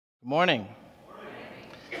Good morning.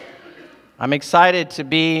 I'm excited to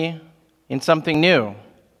be in something new.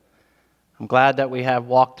 I'm glad that we have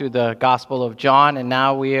walked through the Gospel of John, and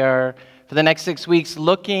now we are, for the next 6 weeks,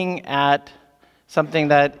 looking at something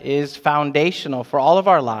that is foundational for all of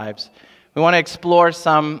our lives. We want to explore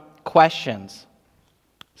some questions,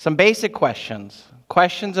 some basic questions,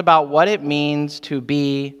 questions about what it means to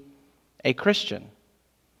be a Christian,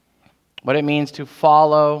 what it means to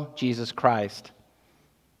follow Jesus Christ.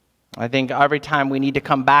 I think every time we need to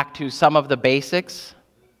come back to some of the basics.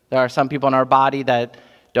 There are some people in our body that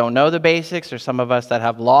don't know the basics. There's some of us that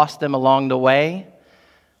have lost them along the way.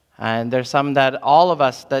 And there's some that all of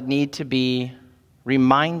us that need to be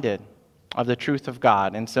reminded of the truth of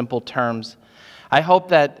God in simple terms. I hope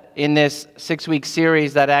that in this 6-week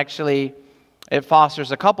series that actually it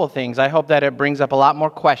fosters a couple things. I hope that it brings up a lot more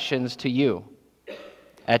questions to you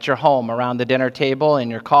at your home, around the dinner table, in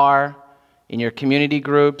your car, in your community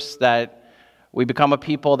groups, that we become a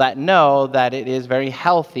people that know that it is very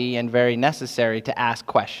healthy and very necessary to ask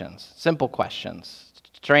questions, simple questions,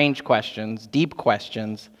 strange questions, deep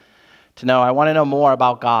questions, to know, I want to know more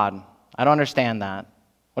about God. I don't understand that.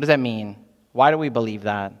 What does that mean? Why do we believe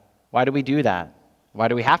that? Why do we do that? Why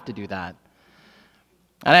do we have to do that?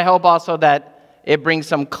 And I hope also that it brings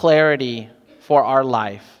some clarity for our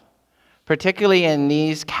life, particularly in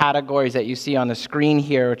these categories that you see on the screen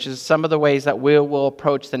here, which is some of the ways that we will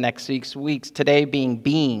approach the next 6 weeks. Today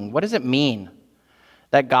being. What does it mean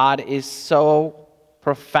that God is so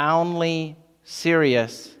profoundly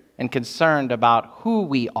serious and concerned about who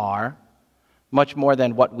we are, much more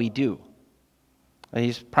than what we do?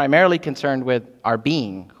 He's primarily concerned with our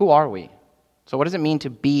being. Who are we? So what does it mean to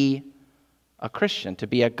be a Christian, to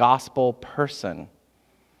be a gospel person?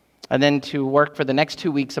 And then to work for the next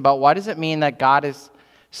 2 weeks about why does it mean that God is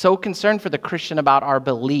so concerned for the Christian about our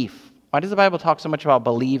belief? Why does the Bible talk so much about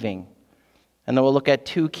believing? And then we'll look at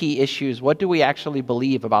 2 key issues. What do we actually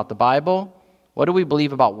believe about the Bible? What do we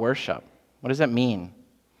believe about worship? What does that mean?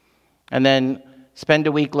 And then spend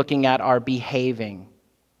a week looking at our behaving.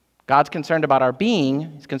 God's concerned about our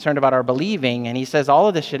being, He's concerned about our believing, and He says all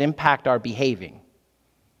of this should impact our behaving.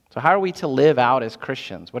 So how are we to live out as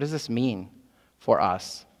Christians? What does this mean for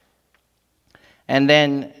us? And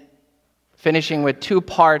then finishing with 2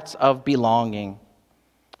 parts of belonging.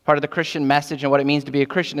 Part of the Christian message and what it means to be a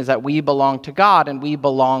Christian is that we belong to God and we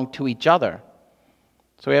belong to each other.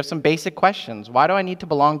 So we have some basic questions. Why do I need to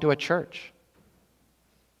belong to a church?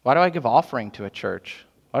 Why do I give offering to a church?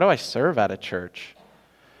 Why do I serve at a church?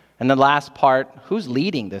 And the last part, who's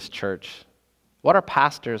leading this church? What are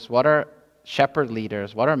pastors? What are shepherd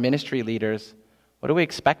leaders? What are ministry leaders? What do we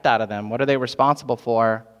expect out of them? What are they responsible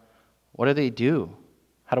for? What do they do?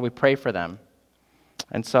 How do we pray for them?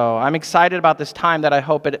 And so I'm excited about this time that I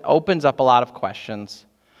hope it opens up a lot of questions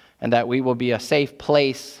and that we will be a safe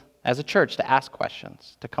place as a church to ask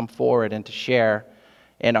questions, to come forward and to share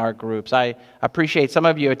in our groups. I appreciate some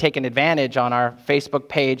of you have taken advantage on our Facebook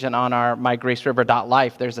page and on our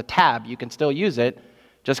graceriver.life. There's a tab. You can still use it.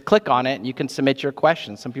 Just click on it and you can submit your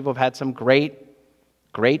questions. Some people have had some great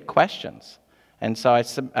questions. And so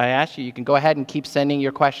I ask you can go ahead and keep sending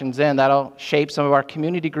your questions in. That'll shape some of our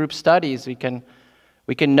community group studies. We can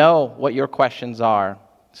know what your questions are.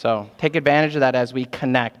 So take advantage of that as we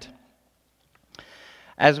connect.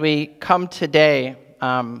 As we come today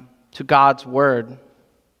to God's Word,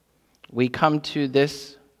 we come to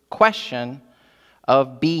this question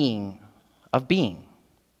of being,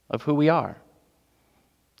 of who we are,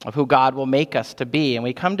 of who God will make us to be. And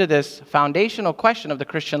we come to this foundational question of the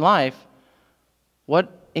Christian life.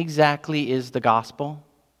 What exactly is the gospel?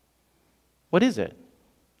 What is it?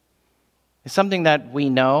 It's something that we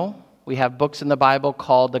know. We have books in the Bible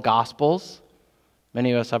called the Gospels.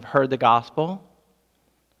 Many of us have heard the gospel.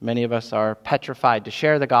 Many of us are petrified to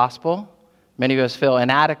share the gospel. Many of us feel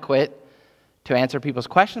inadequate to answer people's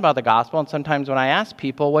questions about the gospel. And sometimes when I ask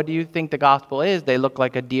people, what do you think the gospel is? They look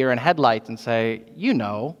like a deer in headlights and say, you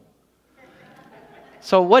know.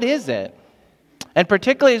 So what is it? And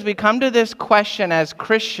particularly as we come to this question as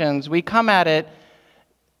Christians, we come at it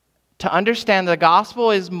to understand the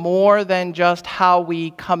gospel is more than just how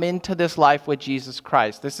we come into this life with Jesus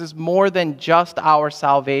Christ. This is more than just our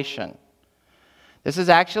salvation. This is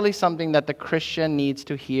actually something that the Christian needs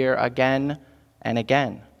to hear again and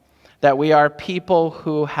again. That we are people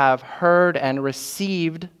who have heard and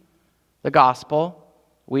received the gospel.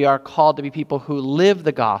 We are called to be people who live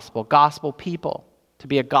the gospel people. To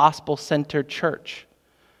be a gospel-centered church.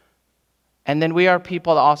 And then we are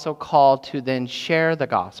people also called to then share the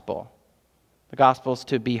gospel. The gospel is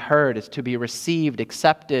to be heard, it's to be received,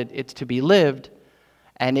 accepted, it's to be lived,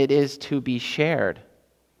 and it is to be shared.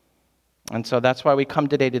 And so that's why we come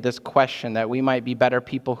today to this question, that we might be better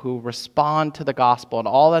people who respond to the gospel and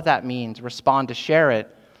all that that means. Respond to share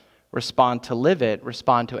it, respond to live it,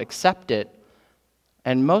 respond to accept it,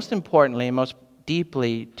 and most importantly, most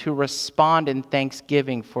deeply, to respond in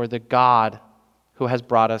thanksgiving for the God who has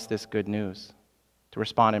brought us this good news, to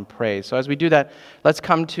respond in praise. So as we do that, let's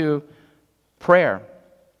come to prayer.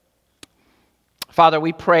 Father,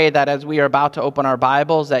 we pray that as we are about to open our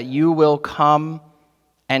Bibles, that you will come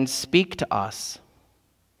and speak to us.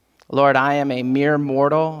 Lord, I am a mere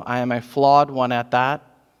mortal. I am a flawed one at that.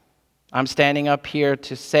 I'm standing up here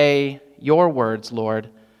to say your words, Lord,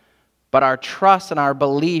 but our trust and our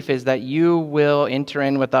belief is that you will enter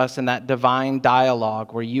in with us in that divine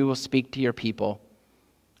dialogue where you will speak to your people.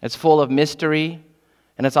 It's full of mystery,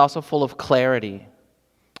 and it's also full of clarity.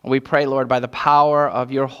 We pray, Lord, by the power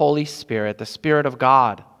of your Holy Spirit, the Spirit of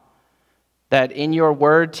God, that in your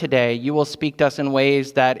word today, you will speak to us in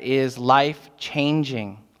ways that is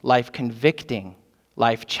life-changing, life-convicting,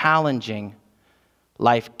 life-challenging,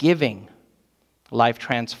 life-giving,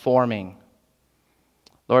 life-transforming.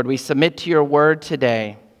 Lord, we submit to your word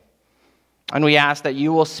today, and we ask that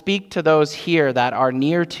you will speak to those here that are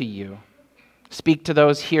near to you. Speak to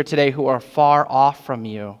those here today who are far off from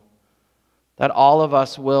you, that all of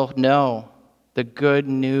us will know the good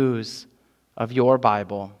news of your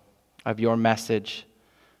Bible, of your message,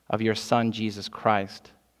 of your Son, Jesus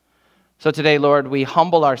Christ. So today, Lord, we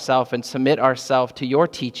humble ourselves and submit ourselves to your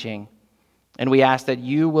teaching, and we ask that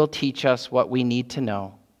you will teach us what we need to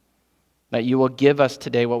know, that you will give us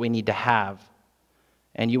today what we need to have,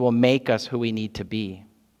 and you will make us who we need to be.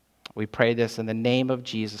 We pray this in the name of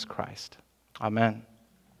Jesus Christ. Amen.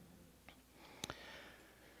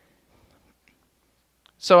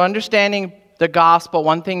 So understanding the gospel,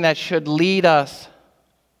 one thing that should lead us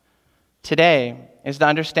today is to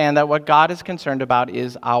understand that what God is concerned about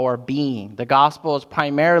is our being. The gospel is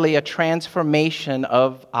primarily a transformation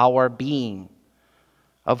of our being,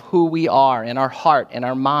 of who we are in our heart, in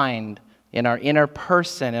our mind, in our inner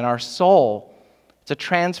person, in our soul. It's a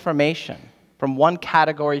transformation from one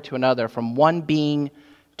category to another, from one being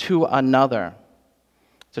to another.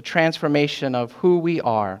 It's a transformation of who we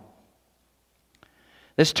are.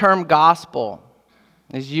 This term gospel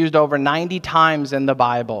is used over 90 times in the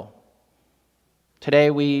Bible.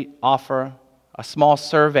 Today we offer a small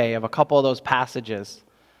survey of a couple of those passages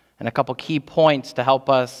and a couple key points to help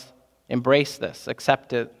us embrace this,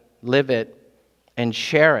 accept it, live it, and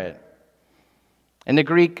share it. In the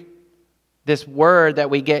Greek, this word that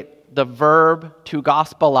we get the verb to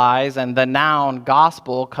gospelize and the noun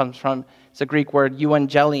gospel comes from, it's a Greek word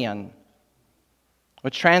euangelion,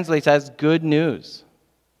 which translates as good news.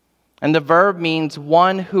 And the verb means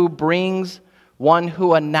one who brings, one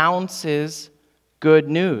who announces good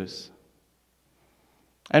news.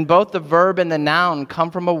 And both the verb and the noun come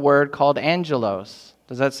from a word called angelos.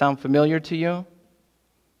 Does that sound familiar to you?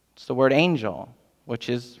 It's the word angel, which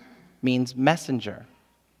means messenger.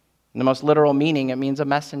 In the most literal meaning, it means a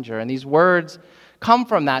messenger. And these words come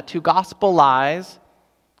from that, to gospelize.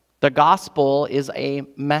 The gospel is a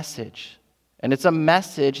message. And it's a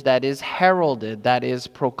message that is heralded, that is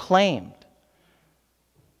proclaimed.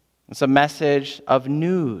 It's a message of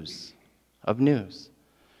news.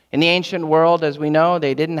 In the ancient world, as we know,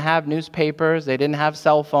 they didn't have newspapers, they didn't have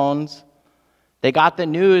cell phones. They got the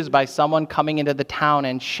news by someone coming into the town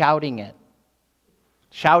and shouting it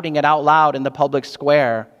out loud in the public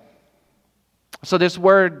square. So this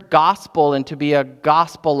word gospel, and to be a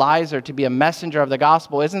gospelizer, to be a messenger of the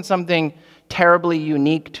gospel, isn't something terribly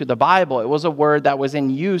unique to the Bible. It was a word that was in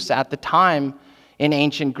use at the time in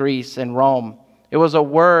ancient Greece and Rome. It was a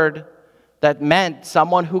word that meant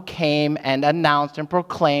someone who came and announced and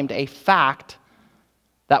proclaimed a fact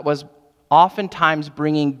that was oftentimes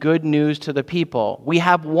bringing good news to the people. We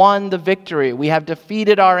have won the victory. We have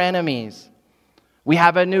defeated our enemies. We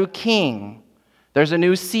have a new king. There's a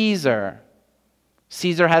new Caesar.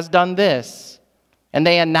 Caesar has done this. And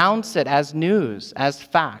they announce it as news, as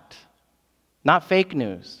fact. Not fake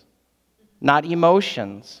news. Not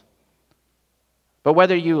emotions. But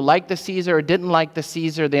whether you like the Caesar or didn't like the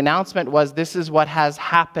Caesar, the announcement was, this is what has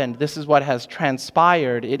happened. This is what has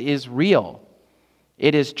transpired. It is real.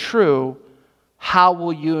 It is true. How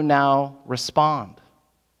will you now respond?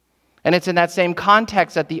 And it's in that same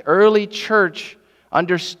context that the early church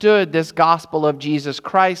understood this gospel of Jesus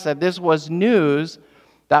Christ, that this was news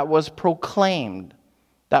that was proclaimed,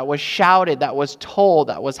 that was shouted, that was told,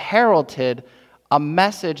 that was heralded, a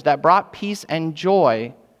message that brought peace and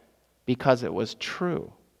joy because it was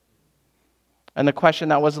true. And the question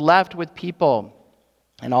that was left with people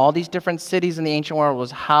in all these different cities in the ancient world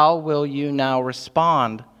was, how will you now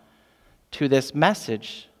respond to this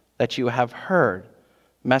message that you have heard,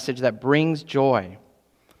 message that brings joy.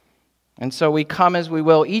 And so we come as we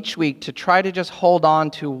will each week to try to just hold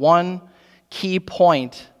on to one key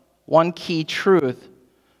point, one key truth,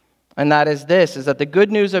 and that is this, is that the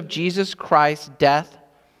good news of Jesus Christ's death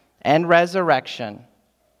and resurrection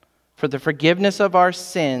for the forgiveness of our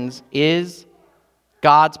sins is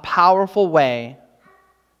God's powerful way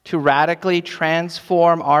to radically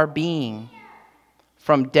transform our being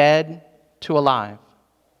from dead to alive,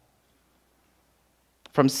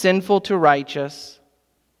 from sinful to righteous,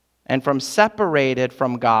 and from separated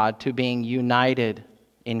from God to being united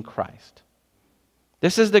in Christ.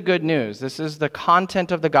 This is the good news. This is the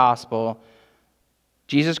content of the gospel.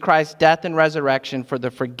 Jesus Christ's death and resurrection for the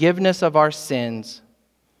forgiveness of our sins.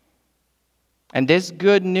 And this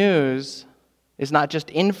good news is not just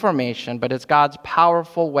information, but it's God's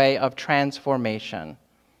powerful way of transformation.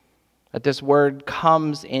 That this word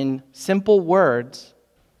comes in simple words,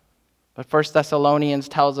 but 1 Thessalonians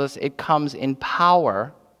tells us it comes in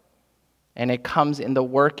power, and it comes in the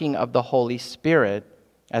working of the Holy Spirit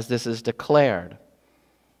as this is declared.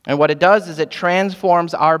 And what it does is it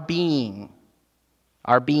transforms our being.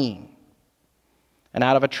 Our being. And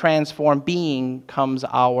out of a transformed being comes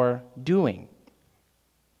our doing.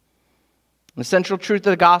 The central truth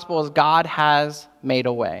of the gospel is God has made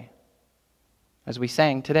a way. As we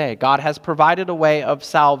sang today, God has provided a way of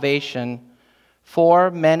salvation for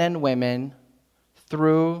men and women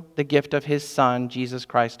through the gift of His Son, Jesus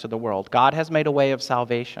Christ, to the world. God has made a way of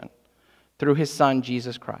salvation through His Son,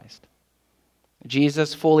 Jesus Christ.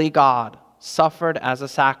 Jesus, fully God, suffered as a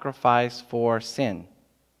sacrifice for sin.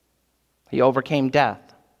 He overcame death.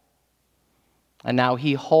 And now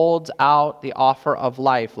He holds out the offer of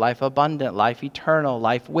life, life abundant, life eternal,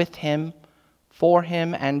 life with Him, for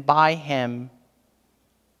Him, and by Him,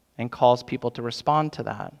 and calls people to respond to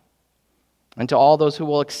that. And to all those who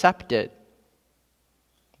will accept it,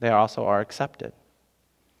 they also are accepted.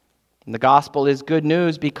 And the gospel is good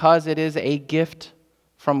news because it is a gift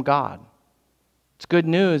from God. It's good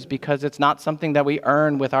news because it's not something that we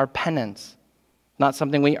earn with our penance, not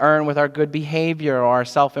something we earn with our good behavior or our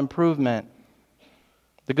self-improvement.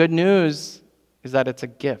 The good news is that it's a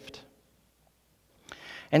gift.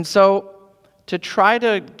 And so, to try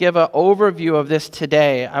to give an overview of this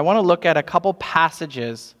today, I want to look at a couple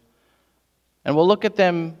passages, and we'll look at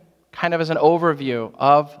them kind of as an overview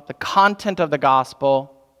of the content of the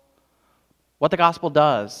gospel, what the gospel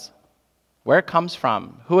does, where it comes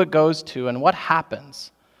from, who it goes to, and what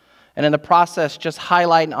happens. And in the process, just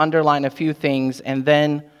highlight and underline a few things, and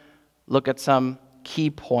then look at some key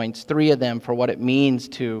points, 3 of them, for what it means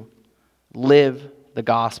to live the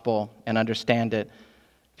gospel and understand it.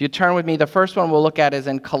 If you turn with me, the first one we'll look at is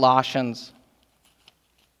in Colossians.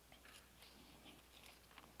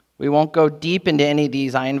 We won't go deep into any of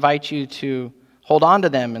these. I invite you to hold on to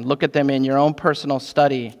them and look at them in your own personal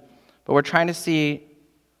study. But we're trying to see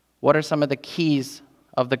what are some of the keys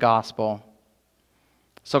of the gospel.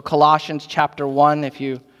 So Colossians chapter 1, if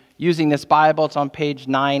you're using this Bible, it's on page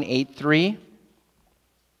 983.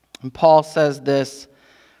 And Paul says this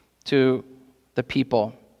to the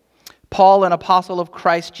people. Paul, an apostle of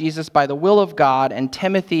Christ Jesus by the will of God, and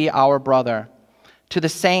Timothy, our brother, to the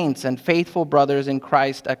saints and faithful brothers in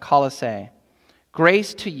Christ at Colossae,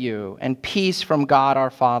 grace to you and peace from God our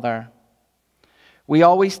Father. We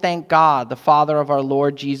always thank God, the Father of our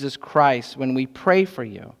Lord Jesus Christ, when we pray for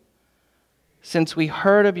you, since we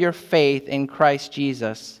heard of your faith in Christ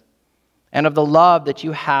Jesus and of the love that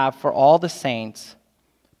you have for all the saints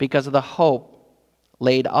because of the hope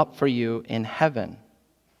laid up for you in heaven.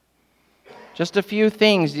 Just a few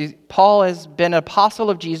things. Paul has been an apostle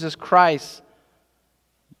of Jesus Christ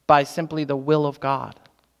by simply the will of God,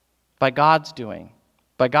 by God's doing,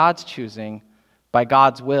 by God's choosing, by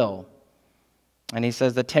God's will. And he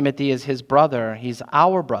says that Timothy is his brother. He's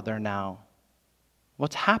our brother now.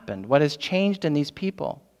 What's happened? What has changed in these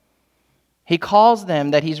people? He calls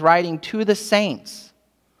them that he's writing to the saints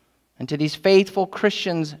and to these faithful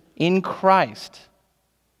Christians in Christ.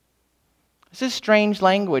 This is strange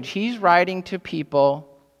language. He's writing to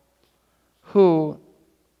people who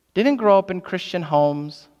didn't grow up in Christian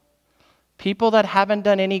homes, people that haven't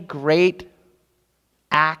done any great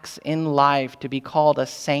acts in life to be called a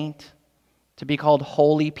saint, to be called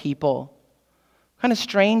holy people. What kind of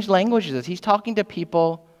strange language is this? He's talking to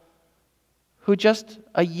people who just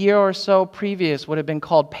a year or so previous would have been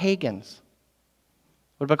called pagans,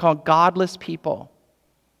 would have been called godless people.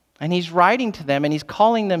 And he's writing to them and he's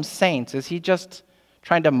calling them saints. Is he just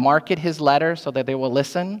trying to market his letter so that they will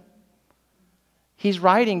listen? He's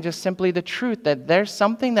writing just simply the truth that there's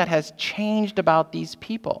something that has changed about these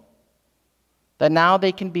people. that now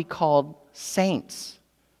they can be called saints,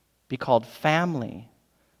 be called family.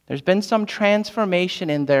 There's been some transformation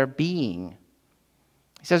in their being.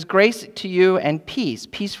 He says, grace to you and peace,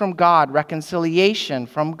 peace from God, reconciliation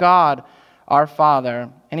from God our Father.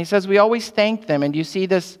 And he says, we always thank them. And you see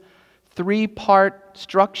this three-part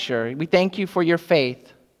structure. We thank you for your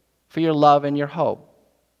faith, for your love, and your hope.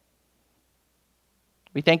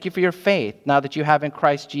 We thank you for your faith now that you have in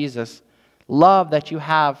Christ Jesus, love that you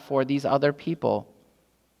have for these other people.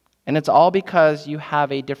 And it's all because you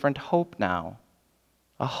have a different hope now,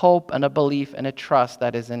 a hope and a belief and a trust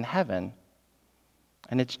that is in heaven.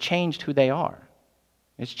 And it's changed who they are.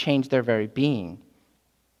 It's changed their very being.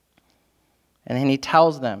 And then he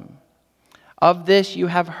tells them, of this you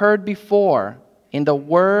have heard before in the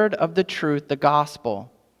word of the truth, the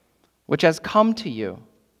gospel, which has come to you,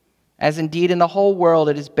 as indeed in the whole world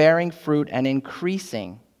it is bearing fruit and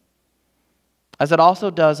increasing, as it also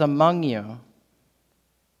does among you,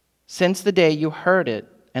 since the day you heard it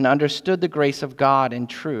and understood the grace of God in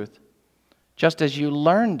truth, just as you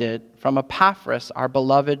learned it from Epaphras, our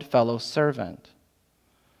beloved fellow servant.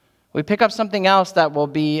 We pick up something else that will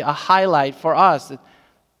be a highlight for us.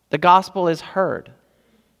 The gospel is heard.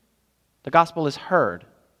 The gospel is heard.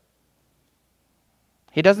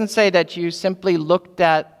 He doesn't say that you simply looked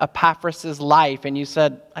at Epaphras' life and you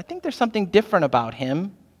said, I think there's something different about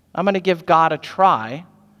him. I'm going to give God a try.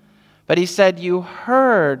 But he said, you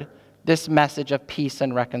heard this message of peace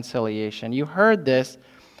and reconciliation. You heard this,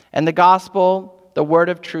 and the gospel, the word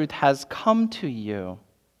of truth, has come to you.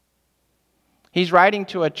 He's writing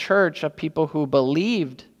to a church of people who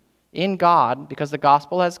believed in God because the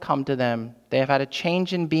gospel has come to them. They have had a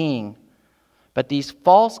change in being. But these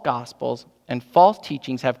false gospels and false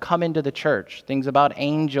teachings have come into the church, things about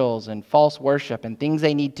angels and false worship and things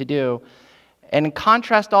they need to do. And in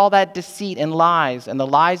contrast all that deceit and lies and the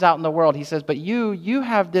lies out in the world, he says, but you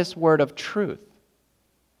have this word of truth,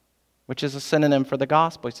 which is a synonym for the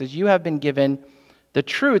gospel. He says, you have been given the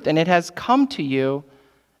truth, and it has come to you,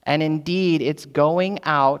 and indeed it's going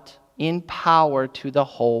out in power to the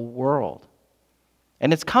whole world.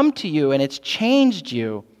 And it's come to you, and it's changed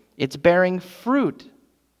you. It's bearing fruit.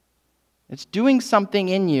 It's doing something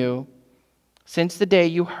in you since the day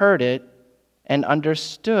you heard it and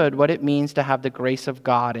understood what it means to have the grace of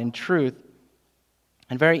God in truth.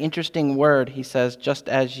 And very interesting word, he says, just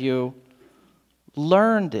as you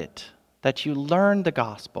learned it, that you learned the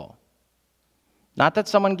gospel. Not that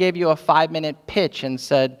someone gave you a 5-minute pitch and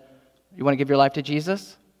said, you want to give your life to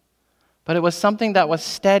Jesus? But it was something that was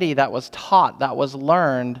steady, that was taught, that was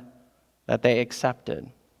learned, that they accepted.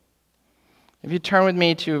 If you turn with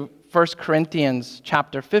me to 1 Corinthians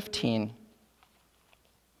chapter 15,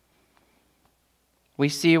 we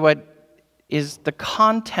see what is the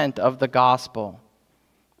content of the gospel.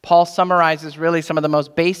 Paul summarizes really some of the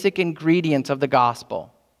most basic ingredients of the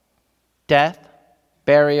gospel: death,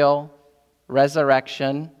 burial,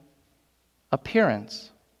 resurrection,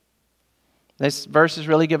 appearance. These verses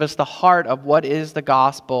really give us the heart of what is the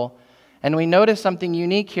gospel. And we notice something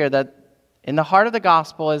unique here, that in the heart of the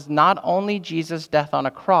gospel is not only Jesus' death on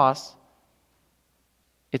a cross,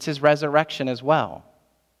 it's his resurrection as well.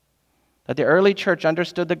 That the early church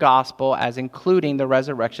understood the gospel as including the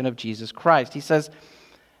resurrection of Jesus Christ. He says,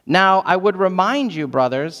 now I would remind you,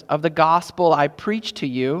 brothers, of the gospel I preached to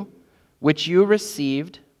you, which you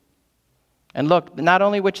received. And look, not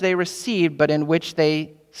only which they received, but in which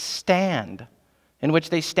they stand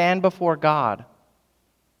before God.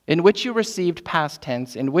 In which you received, past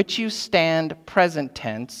tense, in which you stand, present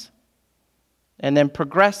tense, and then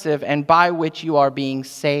progressive, and by which you are being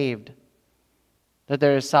saved. That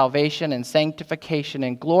there is salvation and sanctification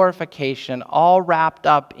and glorification all wrapped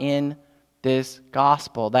up in this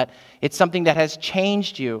gospel. That it's something that has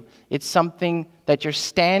changed you. It's something that you're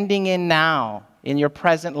standing in now in your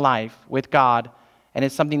present life with God, and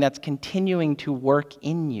it's something that's continuing to work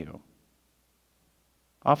in you.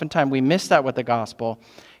 Oftentimes we miss that with the gospel.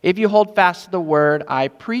 If you hold fast to the word I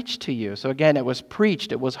preached to you. So again, it was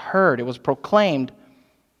preached, it was heard, it was proclaimed,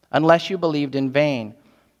 unless you believed in vain.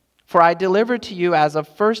 For I delivered to you as of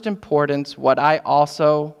first importance what I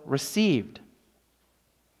also received.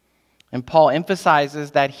 And Paul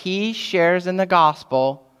emphasizes that he shares in the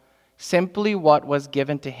gospel simply what was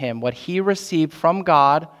given to him, what he received from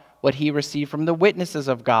God, what he received from the witnesses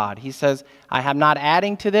of God. He says, I am not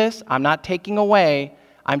adding to this, I'm not taking away,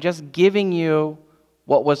 I'm just giving you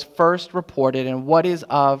what was first reported and what is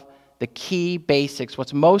of the key basics,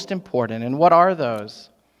 what's most important. And what are those?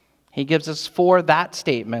 He gives us 4 that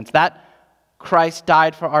statements: that Christ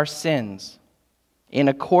died for our sins in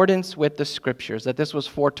accordance with the Scriptures, that this was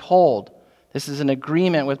foretold, This is an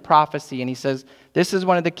agreement with prophecy. And he says, this is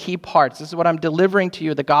one of the key parts. This is what I'm delivering to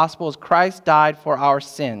you. The gospel is Christ died for our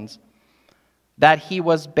sins, that he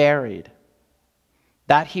was buried,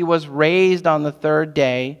 that he was raised on the third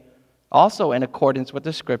day, also in accordance with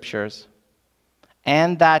the scriptures,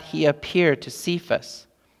 and that he appeared to Cephas,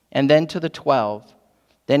 and then to the 12.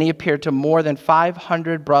 Then he appeared to more than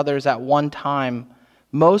 500 brothers at one time,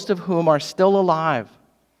 most of whom are still alive,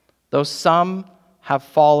 though some have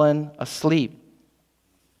fallen asleep.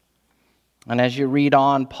 And as you read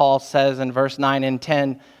on, Paul says in verse 9 and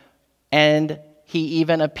 10, and he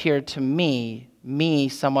even appeared to me,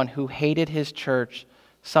 someone who hated his church,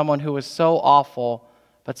 someone who was so awful,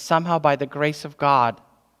 but somehow by the grace of God,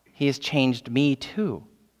 he has changed me too.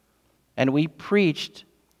 And we preached,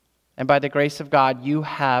 and by the grace of God, you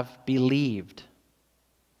have believed.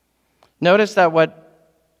 Notice that what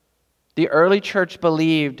the early church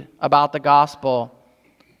believed about the gospel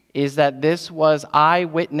is that this was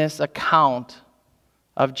eyewitness account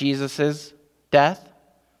of Jesus' death,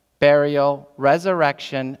 burial,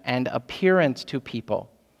 resurrection, and appearance to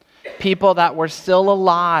people. People that were still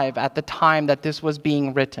alive at the time that this was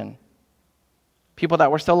being written. People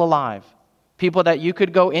that were still alive. People that you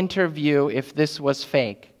could go interview if this was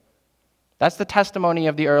fake. That's the testimony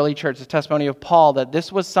of the early church, the testimony of Paul, that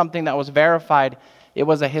this was something that was verified. It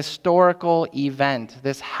was a historical event.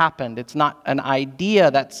 This happened. It's not an idea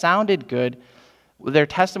that sounded good. Their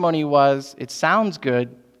testimony was, it sounds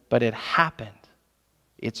good, but it happened.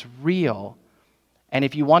 It's real. And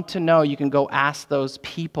if you want to know, you can go ask those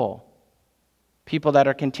people. People that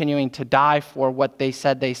are continuing to die for what they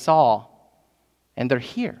said they saw. And they're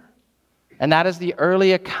here. And that is the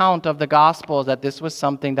early account of the gospel, that this was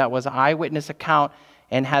something that was an eyewitness account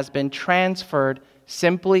and has been transferred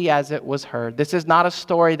simply as it was heard. This is not a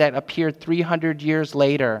story that appeared 300 years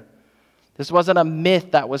later. This wasn't a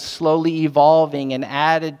myth that was slowly evolving and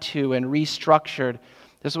added to and restructured.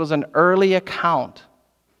 This was an early account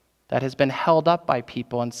that has been held up by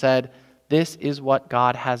people and said, this is what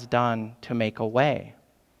God has done to make a way.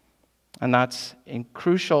 And that's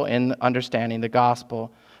crucial in understanding the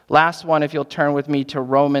gospel. Last one, if you'll turn with me to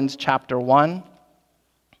Romans chapter 1.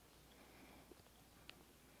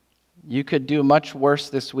 You could do much worse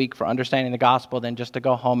this week for understanding the gospel than just to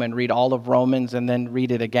go home and read all of Romans and then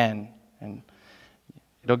read it again. And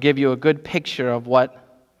it'll give you a good picture of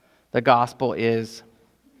what the gospel is.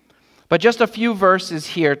 But just a few verses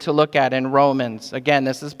here to look at in Romans. Again,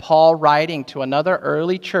 this is Paul writing to another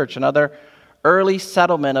early church, another early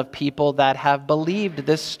settlement of people that have believed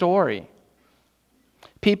this story.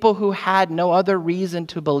 People who had no other reason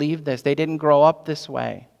to believe this. They didn't grow up this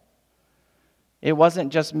way. It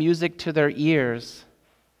wasn't just music to their ears.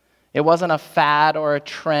 It wasn't a fad or a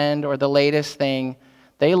trend or the latest thing.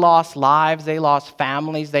 They lost lives, they lost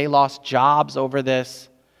families, they lost jobs over this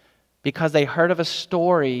because they heard of a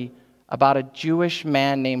story about a Jewish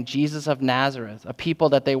man named Jesus of Nazareth, a people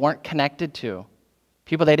that they weren't connected to,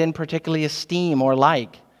 people they didn't particularly esteem or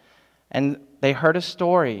like. And they heard a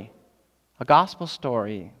story, a gospel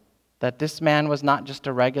story, that this man was not just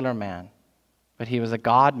a regular man, but he was a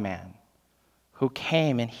God man who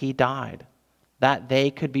came and he died, that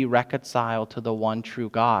they could be reconciled to the one true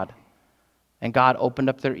God. And God opened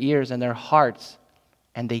up their ears and their hearts,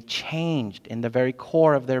 and they changed in the very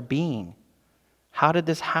core of their being. How did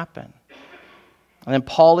this happen? And then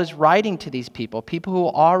Paul is writing to these people who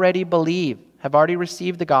already believe, have already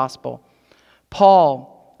received the gospel.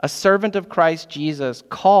 Paul, a servant of Christ Jesus,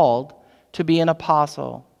 called to be an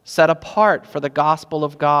apostle, set apart for the gospel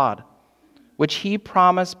of God, which he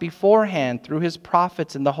promised beforehand through his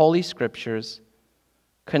prophets in the Holy Scriptures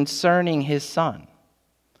concerning his Son,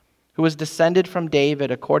 who was descended from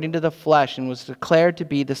David according to the flesh and was declared to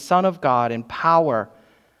be the Son of God in power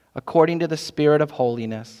according to the Spirit of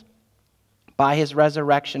holiness, by his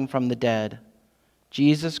resurrection from the dead,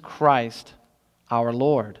 Jesus Christ our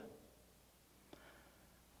Lord,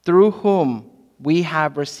 through whom we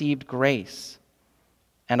have received grace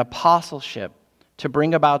and apostleship to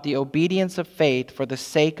bring about the obedience of faith for the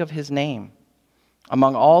sake of his name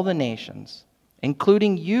among all the nations,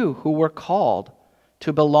 including you who were called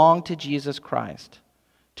to belong to Jesus Christ,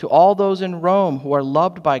 to all those in Rome who are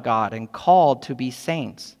loved by God and called to be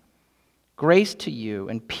saints. Grace to you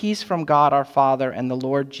and peace from God our Father and the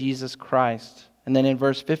Lord Jesus Christ. And then in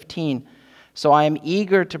verse 15, so I am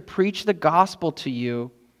eager to preach the gospel to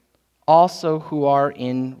you also who are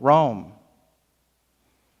in Rome.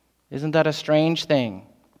 Isn't that a strange thing?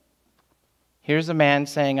 Here's a man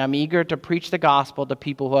saying, I'm eager to preach the gospel to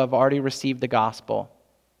people who have already received the gospel,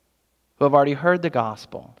 who have already heard the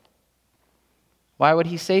gospel. Why would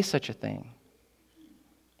he say such a thing?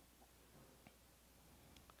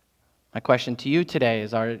 My question to you today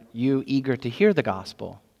is, are you eager to hear the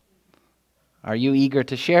gospel? Are you eager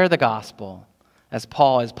to share the gospel? As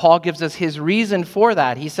Paul gives us his reason for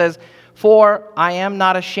that. He says, "For I am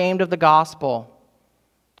not ashamed of the gospel,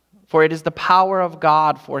 for it is the power of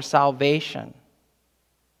God for salvation."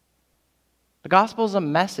 The gospel is a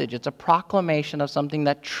message. It's a proclamation of something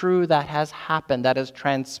that has happened, that has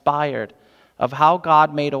transpired, of how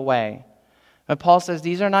God made a way. And Paul says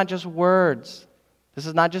these are not just words. This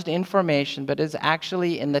is not just information, but it's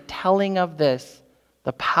actually in the telling of this,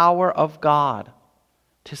 the power of God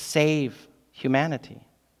to save humanity.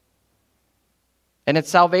 And it's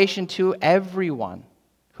salvation to everyone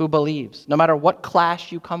who believes, no matter what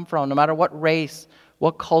class you come from, no matter what race,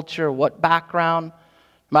 what culture, what background,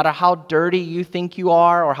 no matter how dirty you think you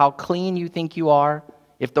are or how clean you think you are.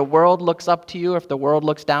 If the world looks up to you, if the world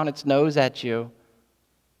looks down its nose at you,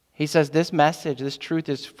 he says this message, this truth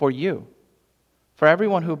is for you, for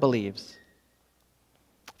everyone who believes.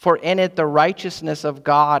 For in it the righteousness of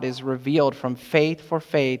God is revealed from faith for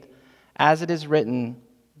faith, as it is written,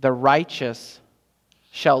 the righteous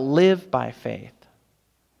shall live by faith.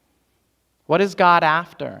 What is God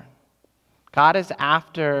after? God is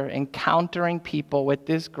after encountering people with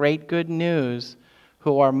this great good news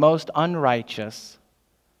who are most unrighteous,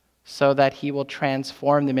 so that he will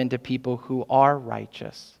transform them into people who are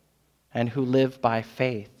righteous and who live by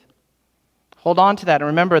faith. Hold on to that and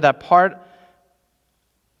remember that part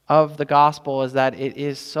of the gospel is that it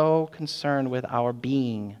is so concerned with our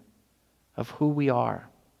being, of who we are.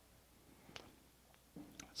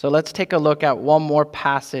 So let's take a look at one more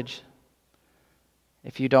passage,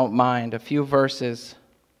 if you don't mind, a few verses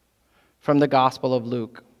from the Gospel of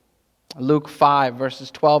Luke. Luke 5, verses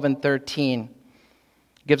 12 and 13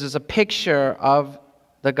 gives us a picture of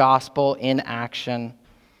the gospel in action.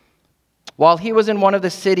 While he was in one of the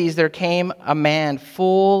cities, there came a man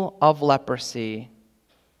full of leprosy,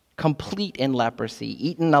 complete in leprosy,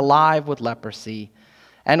 eaten alive with leprosy.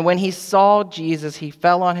 And when he saw Jesus, he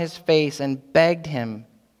fell on his face and begged him,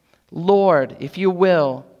 "Lord, if you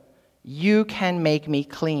will, you can make me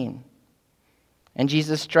clean." And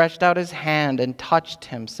Jesus stretched out his hand and touched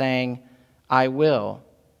him, saying, "I will,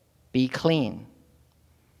 be clean."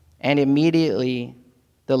 And immediately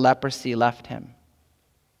the leprosy left him.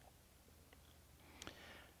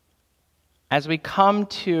 As we come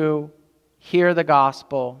to hear the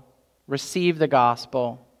gospel, receive the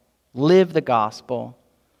gospel, live the gospel,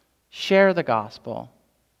 share the gospel,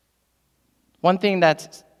 one thing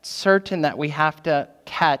that's certain that we have to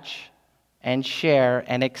catch and share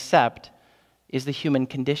and accept is the human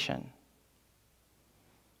condition.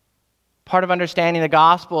 Part of understanding the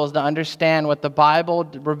gospel is to understand what the Bible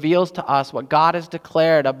reveals to us, what God has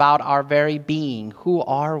declared about our very being. Who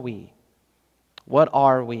are we? What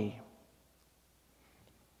are we?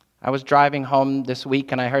 I was driving home this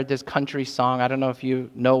week and I heard this country song. I don't know if you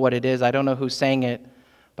know what it is. I don't know who sang it,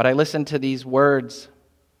 but I listened to these words,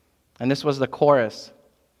 and this was the chorus.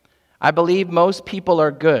 "I believe most people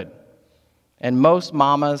are good, and most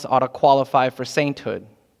mamas ought to qualify for sainthood.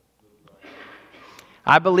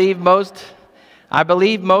 I believe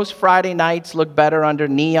most Friday nights look better under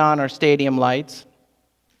neon or stadium lights.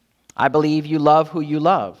 I believe you love who you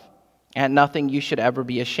love, and nothing you should ever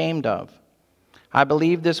be ashamed of. I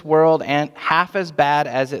believe this world ain't half as bad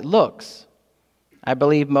as it looks. I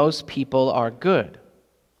believe most people are good."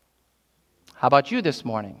 How about you this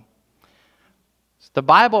morning? The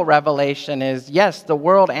Bible revelation is, yes, the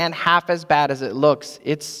world ain't half as bad as it looks.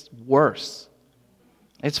 It's worse.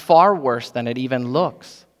 It's far worse than it even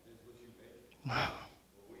looks.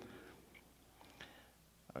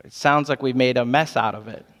 It sounds like we made a mess out of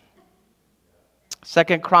it.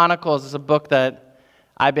 2 Chronicles is a book that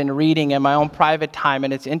I've been reading in my own private time,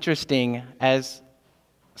 and it's interesting as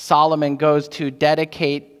Solomon goes to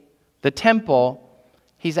dedicate the temple.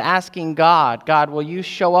 He's asking God, will you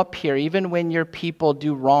show up here even when your people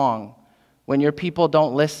do wrong, when your people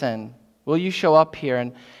don't listen? Will you show up here?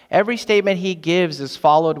 And every statement he gives is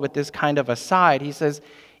followed with this kind of aside. He says,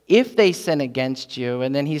 if they sin against you,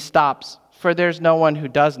 and then he stops, for there's no one who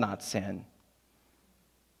does not sin.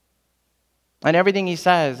 And everything he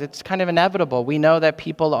says, it's kind of inevitable. We know that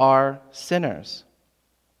people are sinners.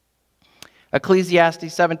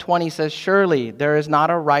 Ecclesiastes 7:20 says, "Surely there is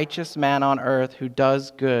not a righteous man on earth who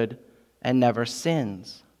does good and never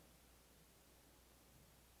sins."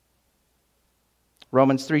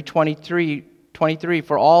 Romans 3:23,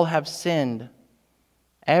 "For all have sinned.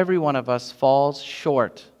 Every one of us falls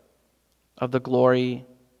short of the glory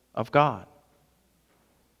of God."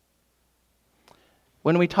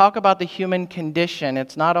 When we talk about the human condition,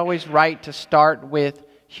 it's not always right to start with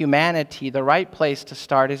humanity, the right place to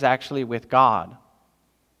start is actually with God.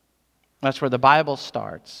 That's where the Bible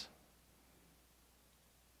starts.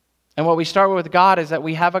 And what we start with God is that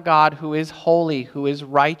we have a God who is holy, who is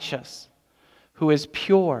righteous, who is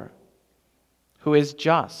pure, who is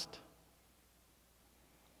just.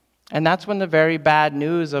 And that's when the very bad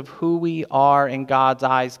news of who we are in God's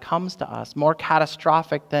eyes comes to us, more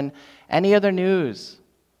catastrophic than any other news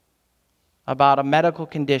about a medical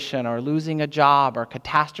condition or losing a job or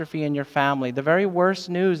catastrophe in your family, the very worst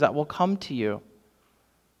news that will come to you.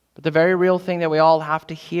 But the very real thing that we all have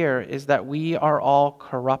to hear is that we are all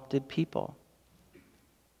corrupted people.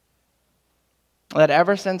 That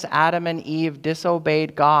ever since Adam and Eve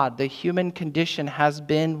disobeyed God, the human condition has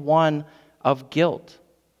been one of guilt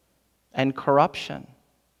and corruption.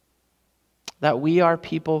 That we are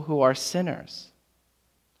people who are sinners,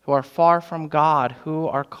 who are far from God, who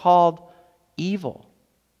are called evil,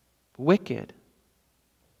 wicked,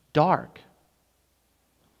 dark.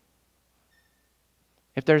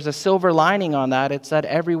 If there's a silver lining on that, it's that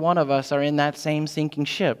every one of us are in that same sinking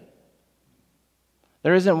ship.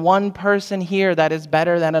 There isn't one person here that is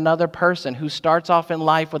better than another person who starts off in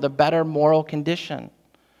life with a better moral condition.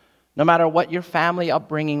 No matter what your family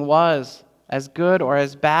upbringing was, as good or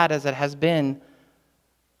as bad as it has been,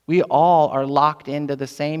 we all are locked into the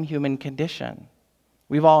same human condition.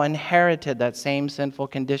 We've all inherited that same sinful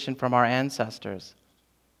condition from our ancestors.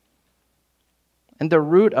 And the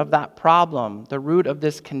root of that problem, the root of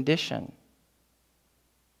this condition,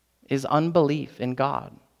 is unbelief in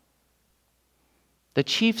God. The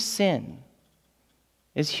chief sin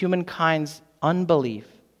is humankind's unbelief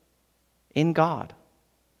in God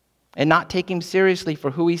and not taking him seriously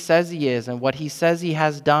for who he says he is and what he says he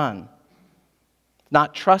has done,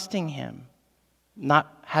 not trusting him,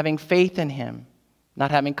 not having faith in him,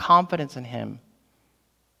 not having confidence in him,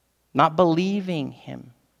 not believing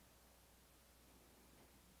him.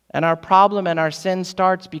 And our problem and our sin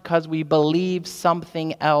starts because we believe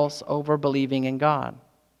something else over believing in God.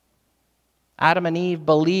 Adam and Eve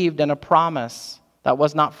believed in a promise that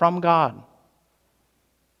was not from God.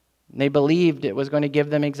 They believed it was going to give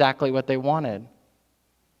them exactly what they wanted.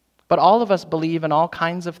 But all of us believe in all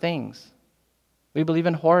kinds of things. We believe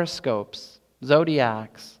in horoscopes,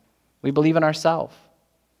 zodiacs. We believe in ourselves.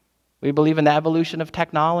 We believe in the evolution of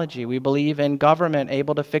technology. We believe in government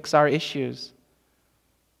able to fix our issues.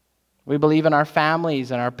 We believe in our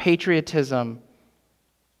families and our patriotism.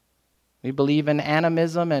 We believe in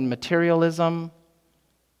animism and materialism.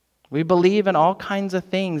 We believe in all kinds of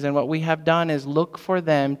things, and what we have done is look for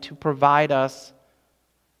them to provide us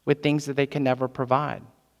with things that they can never provide.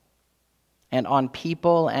 And on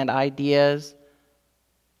people and ideas,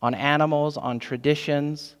 on animals, on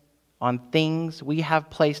traditions, on things, we have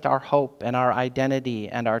placed our hope and our identity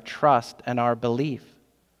and our trust and our belief.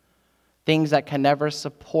 Things that can never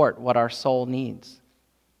support what our soul needs.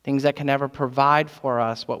 Things that can never provide for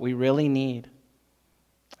us what we really need.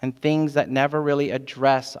 And things that never really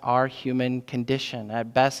address our human condition.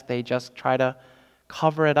 At best, they just try to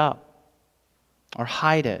cover it up or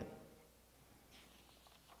hide it.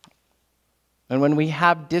 And when we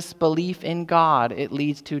have disbelief in God, it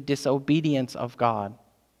leads to disobedience of God.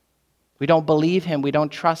 We don't believe him, we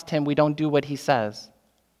don't trust him, we don't do what he says.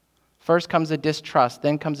 First comes a distrust,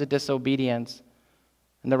 then comes a disobedience.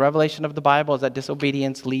 And the revelation of the Bible is that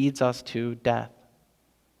disobedience leads us to death.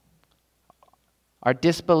 Our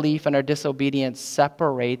disbelief and our disobedience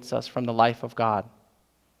separates us from the life of God.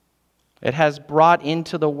 It has brought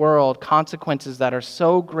into the world consequences that are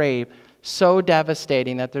so grave, so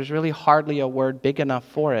devastating, that there's really hardly a word big enough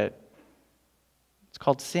for it. It's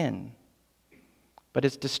called sin. But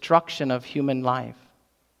it's destruction of human life.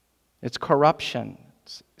 It's corruption.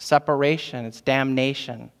 It's separation. It's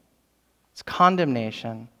damnation. It's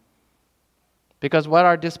condemnation. Because what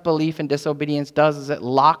our disbelief and disobedience does is it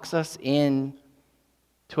locks us in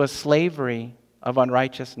to a slavery of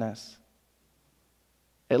unrighteousness.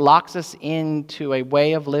 It locks us into a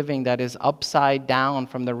way of living that is upside down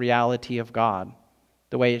from the reality of God,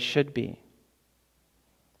 the way it should be.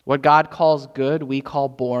 What God calls good, we call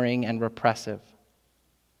boring and repressive.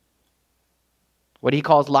 What he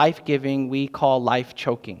calls life-giving, we call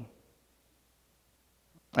life-choking.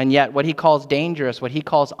 And yet, what he calls dangerous, what he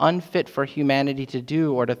calls unfit for humanity to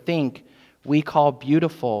do or to think, we call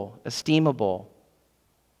beautiful, esteemable,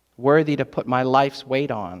 worthy to put my life's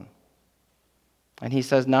weight on. And he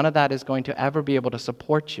says none of that is going to ever be able to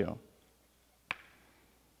support you.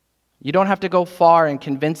 You don't have to go far in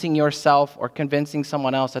convincing yourself or convincing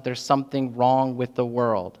someone else that there's something wrong with the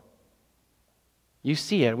world. You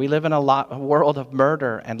see it. We live in a world of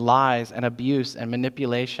murder and lies and abuse and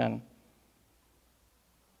manipulation.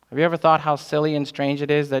 Have you ever thought how silly and strange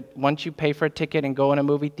it is that once you pay for a ticket and go in a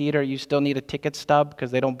movie theater, you still need a ticket stub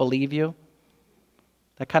because they don't believe you?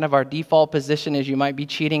 That kind of our default position is you might be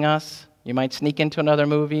cheating us, you might sneak into another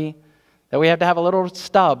movie, that we have to have a little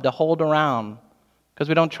stub to hold around because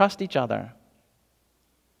we don't trust each other.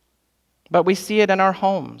 But we see it in our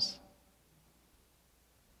homes.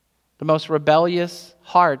 The most rebellious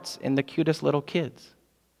hearts in the cutest little kids.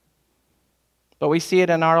 But we see it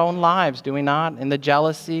in our own lives, do we not? In the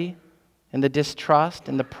jealousy, in the distrust,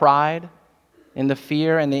 in the pride, in the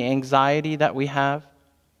fear and the anxiety that we have,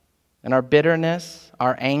 in our bitterness,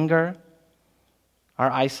 our anger,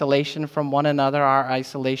 our isolation from one another, our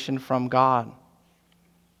isolation from God.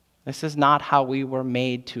 This is not how we were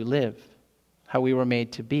made to live, how we were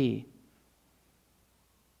made to be.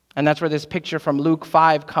 And that's where this picture from Luke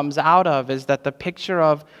 5 comes out of, is that the picture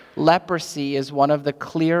of leprosy is one of the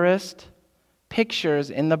clearest pictures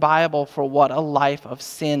in the Bible for what a life of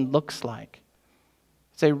sin looks like.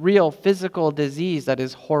 It's a real physical disease that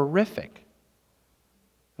is horrific.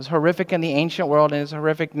 It was horrific in the ancient world and is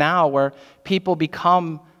horrific now, where people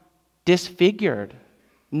become disfigured.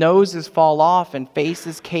 Noses fall off and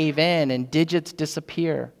faces cave in and digits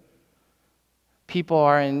disappear. People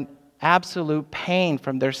are in absolute pain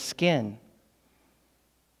from their skin.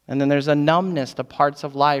 And then there's a numbness to parts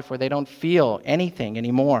of life where they don't feel anything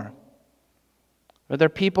anymore. Or there are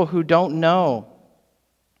people who don't know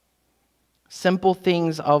simple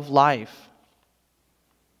things of life.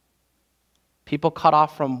 People cut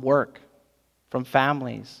off from work, from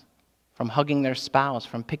families, from hugging their spouse,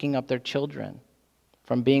 from picking up their children,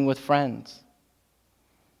 from being with friends.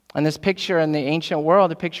 And this picture in the ancient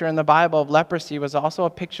world, the picture in the Bible of leprosy, was also a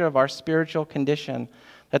picture of our spiritual condition,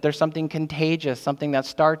 that there's something contagious, something that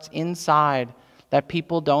starts inside that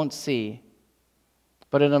people don't see.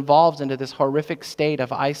 But it evolves into this horrific state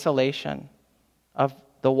of isolation, of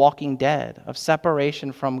the walking dead, of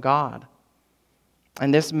separation from God.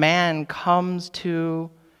 And this man comes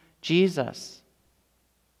to Jesus,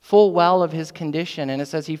 full well of his condition, and it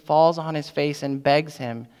says he falls on his face and begs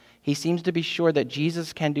him. He seems to be sure that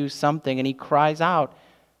Jesus can do something, and he cries out,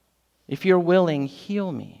 "If you're willing,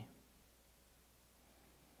 heal me."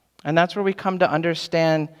 And that's where we come to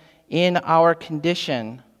understand in our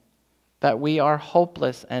condition that we are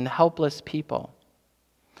hopeless and helpless people.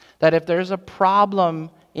 That if there's a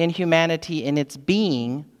problem in humanity in its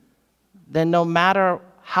being, then no matter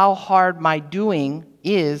how hard my doing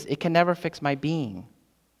is, it can never fix my being.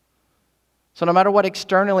 So no matter what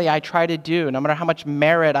externally I try to do, no matter how much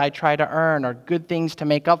merit I try to earn or good things to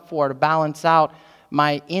make up for, to balance out,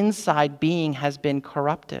 my inside being has been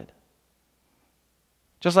corrupted.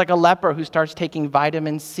 Just like a leper who starts taking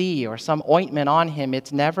vitamin C or some ointment on him,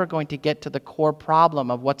 it's never going to get to the core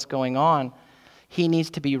problem of what's going on. He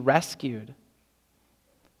needs to be rescued.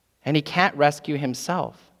 And he can't rescue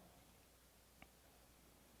himself.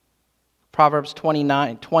 Proverbs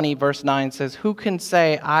 20 verse 9 says, "Who can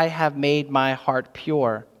say, I have made my heart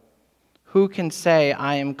pure? Who can say,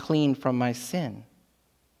 I am clean from my sin?"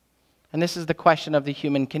 And this is the question of the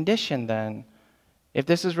human condition then. If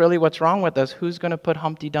this is really what's wrong with us, who's going to put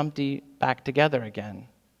Humpty Dumpty back together again?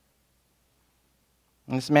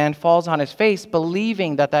 And this man falls on his face,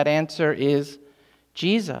 believing that that answer is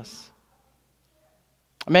Jesus.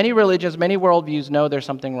 Many religions, many worldviews know there's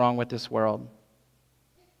something wrong with this world.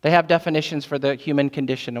 They have definitions for the human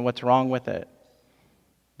condition and what's wrong with it.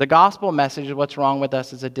 The gospel message of what's wrong with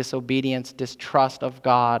us is a disobedience, distrust of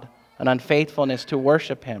God, an unfaithfulness to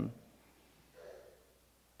worship Him.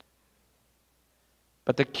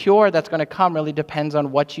 But the cure that's going to come really depends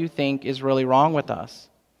on what you think is really wrong with us.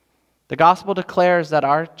 The gospel declares that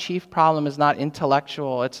our chief problem is not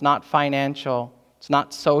intellectual, it's not financial, it's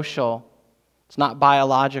not social, it's not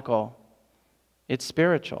biological, it's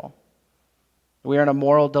spiritual. We are in a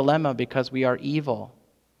moral dilemma because we are evil,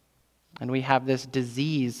 and we have this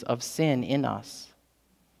disease of sin in us.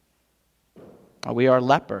 We are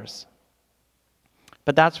lepers.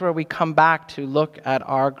 But that's where we come back to look at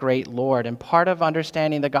our great Lord. And part of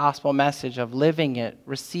understanding the gospel message, of living it,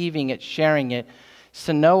 receiving it, sharing it, is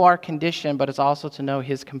to know our condition, but it's also to know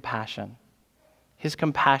His compassion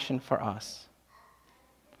for us.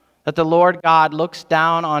 That the Lord God looks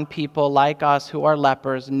down on people like us who are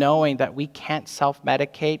lepers, knowing that we can't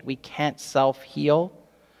self-medicate, we can't self-heal,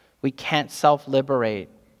 we can't self-liberate,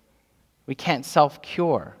 we can't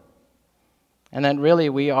self-cure. And then really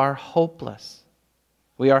we are hopeless.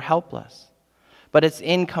 We are helpless. But it's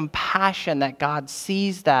in compassion that God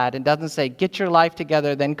sees that and doesn't say, get your life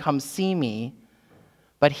together, then come see me.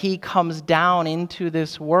 But He comes down into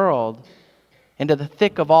this world, into the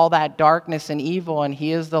thick of all that darkness and evil, and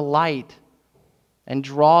He is the light and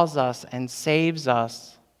draws us and saves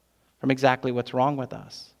us from exactly what's wrong with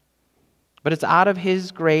us. But it's out of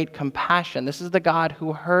his great compassion. This is the God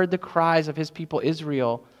who heard the cries of his people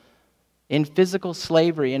Israel in physical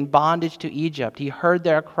slavery, in bondage to Egypt. He heard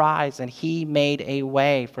their cries, and he made a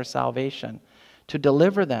way for salvation, to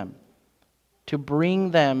deliver them, to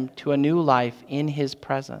bring them to a new life in his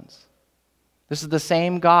presence. This is the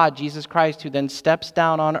same God, Jesus Christ, who then steps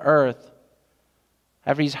down on earth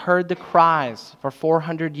after he's heard the cries for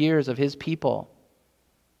 400 years of his people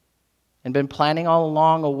and been planning all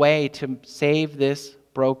along a way to save this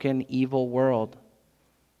broken, evil world.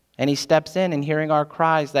 And he steps in and hearing our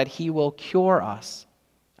cries that he will cure us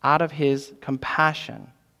out of his compassion.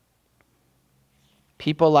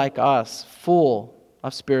 People like us, full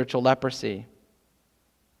of spiritual leprosy.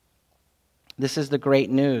 This is the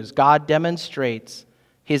great news. God demonstrates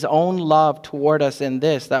his own love toward us in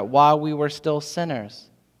this, that while we were still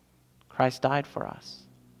sinners, Christ died for us.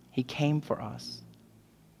 He came for us.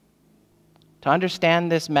 To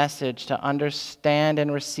understand this message, to understand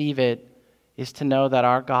and receive it, is to know that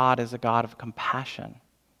our God is a God of compassion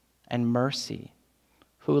and mercy,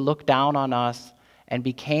 who looked down on us and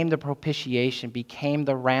became the propitiation, became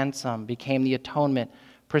the ransom, became the atonement,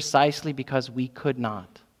 precisely because we could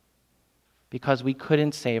not, because we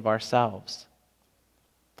couldn't save ourselves.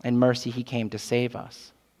 In mercy, he came to save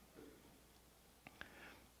us.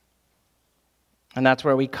 And that's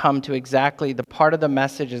where we come to exactly the part of the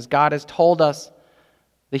message is God has told us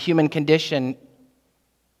the human condition,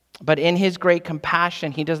 but in his great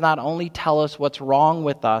compassion, he does not only tell us what's wrong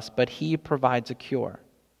with us, but he provides a cure.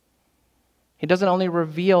 He doesn't only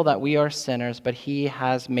reveal that we are sinners, but he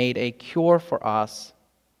has made a cure for us.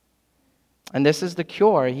 And this is the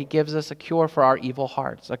cure. He gives us a cure for our evil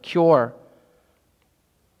hearts, a cure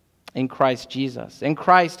in Christ Jesus. In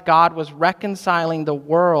Christ, God was reconciling the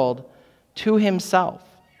world to himself,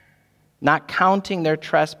 not counting their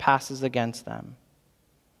trespasses against them.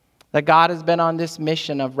 That God has been on this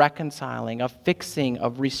mission of reconciling, of fixing,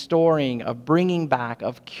 of restoring, of bringing back,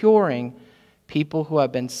 of curing people who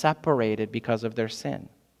have been separated because of their sin.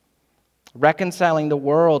 Reconciling the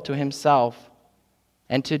world to himself,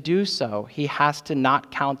 and to do so, he has to not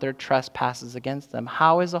count their trespasses against them.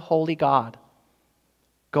 How is a holy God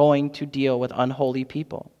going to deal with unholy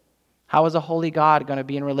people? How is a holy God going to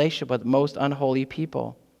be in relationship with most unholy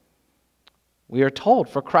people? We are told,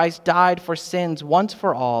 for Christ died for sins once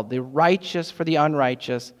for all, the righteous for the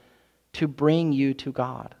unrighteous, to bring you to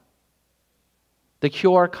God. The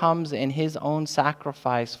cure comes in his own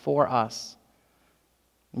sacrifice for us.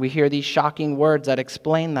 We hear these shocking words that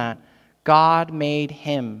explain that. God made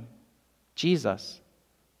him, Jesus,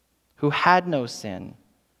 who had no sin,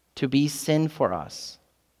 to be sin for us,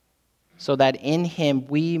 so that in him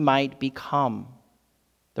we might become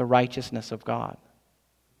the righteousness of God.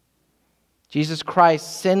 Jesus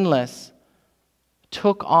Christ, sinless,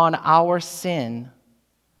 took on our sin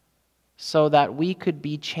so that we could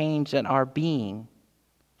be changed in our being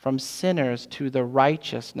from sinners to the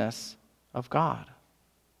righteousness of God.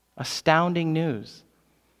 Astounding news.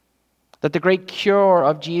 That the great cure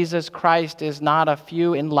of Jesus Christ is not a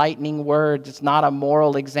few enlightening words. It's not a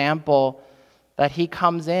moral example. That he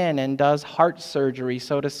comes in and does heart surgery,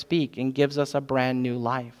 so to speak, and gives us a brand new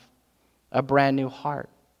life, a brand new heart.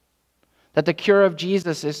 That the cure of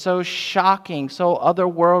Jesus is so shocking, so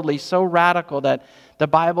otherworldly, so radical that the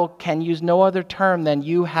Bible can use no other term than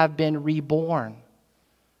you have been reborn.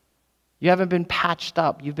 You haven't been patched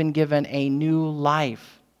up. You've been given a new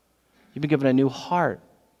life. You've been given a new heart,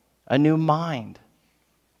 a new mind,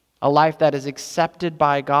 a life that is accepted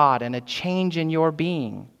by God, and a change in your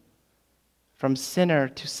being from sinner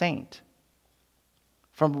to saint,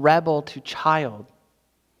 from rebel to child,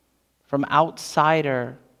 from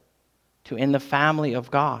outsider to in the family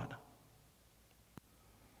of God.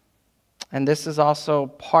 And this is also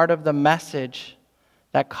part of the message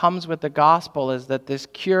that comes with the gospel, is that this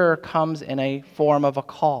cure comes in a form of a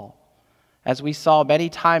call. As we saw many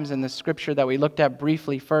times in the scripture that we looked at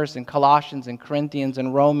briefly first in Colossians and Corinthians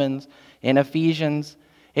and Romans, in Ephesians,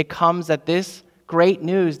 it comes that this great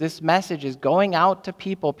news, this message is going out to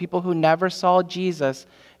people who never saw Jesus,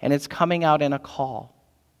 and it's coming out in a call.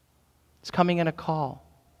 It's coming in a call.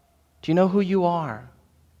 Do you know who you are?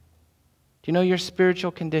 Do you know your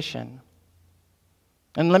spiritual condition?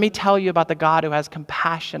 And let me tell you about the God who has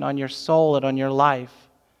compassion on your soul and on your life.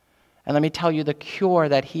 And let me tell you the cure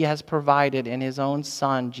that he has provided in his own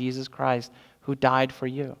Son, Jesus Christ, who died for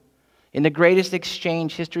you. In the greatest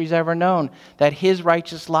exchange history's ever known, that his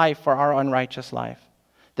righteous life for our unrighteous life.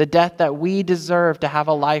 The death that we deserve to have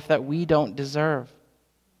a life that we don't deserve.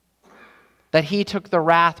 that he took the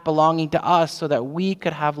wrath belonging to us so that we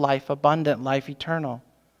could have life abundant, life eternal.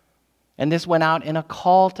 And this went out in a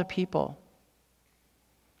call to people.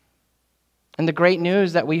 And the great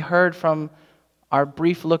news that we heard from our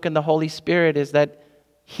brief look in the Holy Spirit is that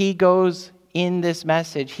he goes in this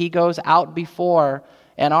message. He goes out before,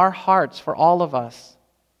 and our hearts, for all of us,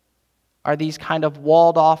 are these kind of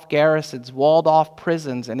walled-off garrisons, walled-off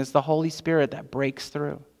prisons, and it's the Holy Spirit that breaks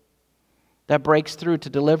through. That breaks through to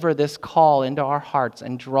deliver this call into our hearts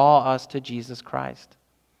and draw us to Jesus Christ.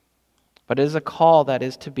 But it is a call that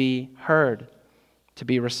is to be heard, to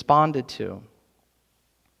be responded to.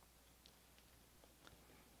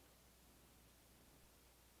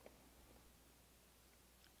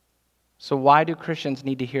 So why do Christians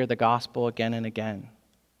need to hear the gospel again and again?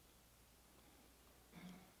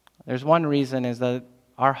 There's one reason, is that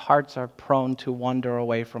our hearts are prone to wander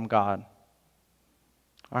away from God.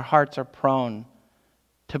 Our hearts are prone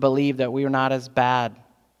to believe that we are not as bad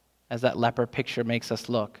as that leper picture makes us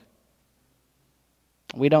look.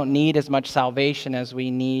 We don't need as much salvation as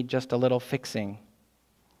we need just a little fixing.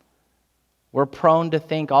 We're prone to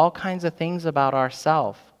think all kinds of things about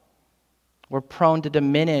ourselves. We're prone to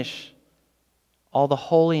diminish all the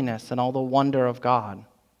holiness and all the wonder of God.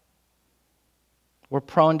 We're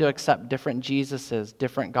prone to accept different Jesuses,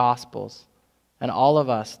 different gospels. And all of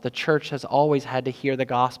us, the church has always had to hear the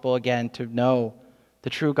gospel again to know the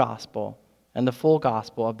true gospel and the full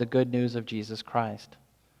gospel of the good news of Jesus Christ.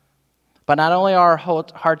 But not only are our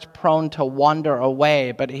hearts prone to wander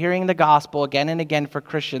away, but hearing the gospel again and again for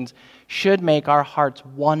Christians should make our hearts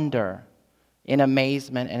wonder in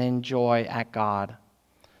amazement and in joy at God.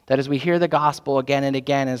 That as we hear the gospel again and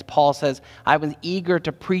again, as Paul says, I was eager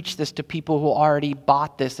to preach this to people who already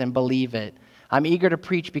bought this and believe it. I'm eager to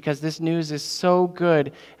preach because this news is so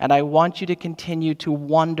good, and I want you to continue to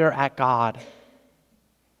wonder at God.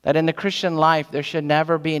 That in the Christian life, there should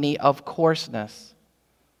never be any of courseness.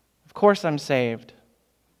 Of course I'm saved.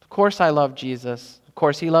 Of course I love Jesus. Of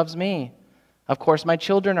course he loves me. Of course my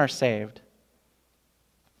children are saved.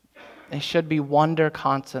 There should be wonder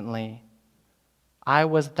constantly. I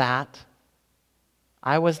was that.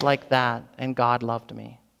 I was like that, and God loved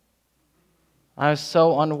me. I was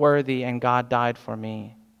so unworthy, and God died for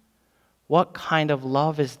me. What kind of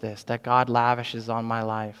love is this that God lavishes on my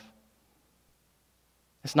life?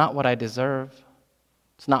 It's not what I deserve.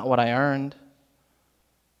 It's not what I earned.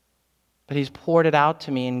 But he's poured it out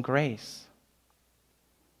to me in grace.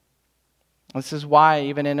 This is why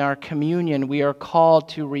even in our communion we are called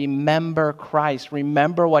to remember Christ,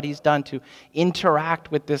 remember what he's done, to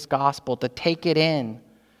interact with this gospel, to take it in,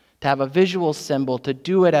 to have a visual symbol, to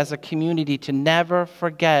do it as a community, to never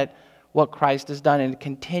forget what Christ has done and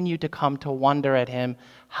continue to come to wonder at him.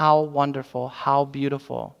 How wonderful, how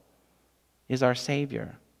beautiful is our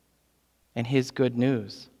Savior and his good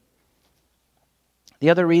news. The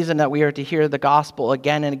other reason that we are to hear the gospel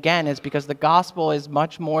again and again is because the gospel is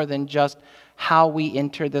much more than just how we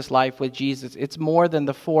enter this life with Jesus. It's more than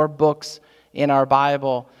the 4 books in our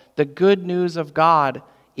Bible. The good news of God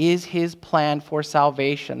is his plan for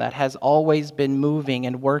salvation that has always been moving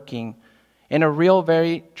and working. In a real,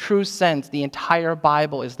 very true sense, the entire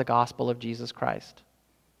Bible is the gospel of Jesus Christ.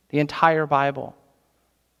 The entire Bible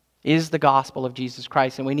is the gospel of Jesus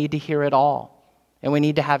Christ, and we need to hear it all. And we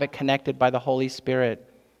need to have it connected by the Holy Spirit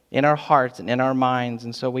in our hearts and in our minds.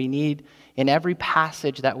 And so we need, in every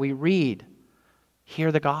passage that we read,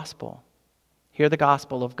 hear the gospel. Hear the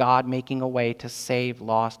gospel of God making a way to save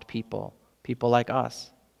lost people, people like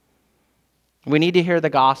us. We need to hear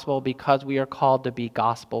the gospel because we are called to be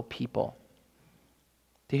gospel people.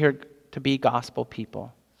 To be gospel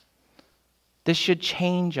people. This should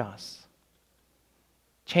change us.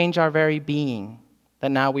 Change our very being. That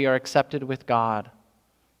now we are accepted with God,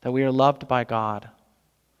 that we are loved by God,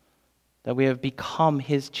 that we have become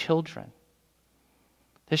his children.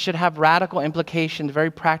 This should have radical implications very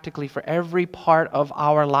practically for every part of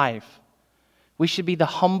our life. We should be the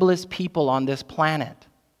humblest people on this planet,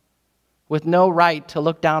 with no right to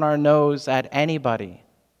look down our nose at anybody.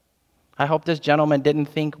 I hope this gentleman didn't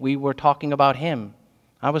think we were talking about him.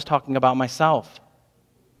 I was talking about myself.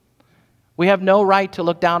 We have no right to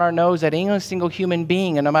look down our nose at any single human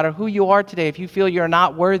being, and no matter who you are today, if you feel you're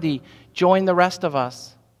not worthy, join the rest of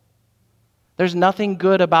us. There's nothing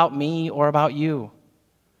good about me or about you,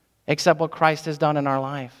 except what Christ has done in our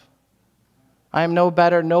life. I am no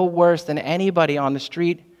better, no worse than anybody on the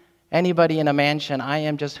street, anybody in a mansion. I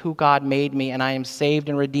am just who God made me, and I am saved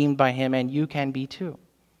and redeemed by him, and you can be too.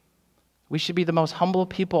 We should be the most humble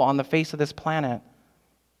people on the face of this planet.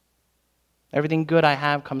 Everything good I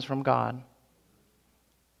have comes from God.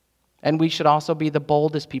 And we should also be the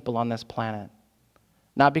boldest people on this planet.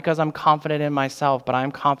 Not because I'm confident in myself, but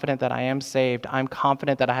I'm confident that I am saved. I'm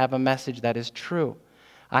confident that I have a message that is true.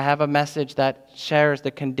 I have a message that shares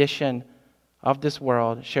the condition of this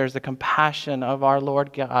world, shares the compassion of our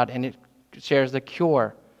Lord God, and it shares the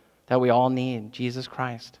cure that we all need, Jesus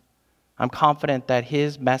Christ. I'm confident that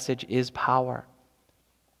his message is power.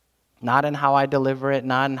 Not in how I deliver it,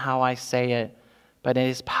 not in how I say it, but in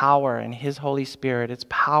his power and his Holy Spirit. It's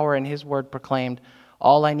power in his word proclaimed.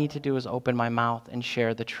 All I need to do is open my mouth and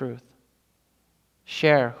share the truth.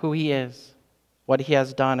 Share who he is, what he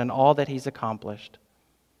has done, and all that he's accomplished.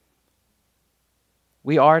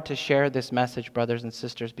 We are to share this message, brothers and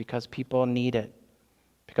sisters, because people need it,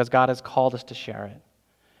 because God has called us to share it.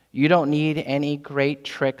 You don't need any great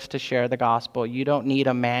tricks to share the gospel. You don't need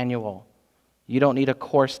a manual. You don't need a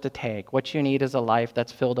course to take. What you need is a life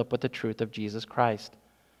that's filled up with the truth of Jesus Christ,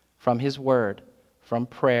 from his word, from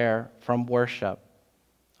prayer, from worship.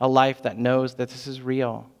 A life that knows that this is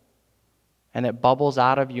real, and it bubbles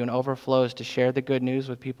out of you and overflows to share the good news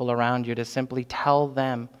with people around you, to simply tell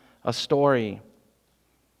them a story.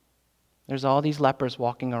 There's all these lepers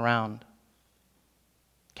walking around.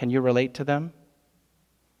 Can you relate to them?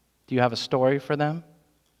 Do you have a story for them?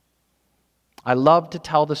 I love to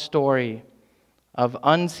tell the story of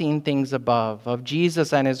unseen things above, of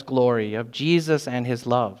Jesus and his glory, of Jesus and his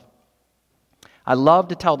love. I love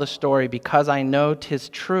to tell the story because I know 'tis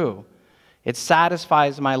true. It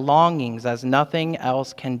satisfies my longings as nothing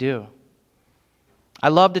else can do. I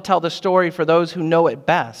love to tell the story for those who know it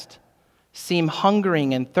best, seem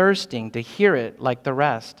hungering and thirsting to hear it like the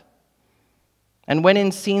rest. And when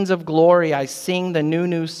in scenes of glory I sing the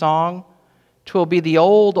new song, 'twill be the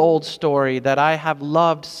old story that I have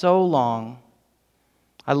loved so long.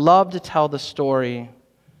 I love to tell the story,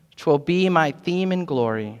 'twill be my theme in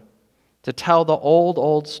glory, to tell the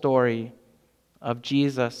old story of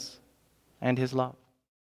Jesus and his love.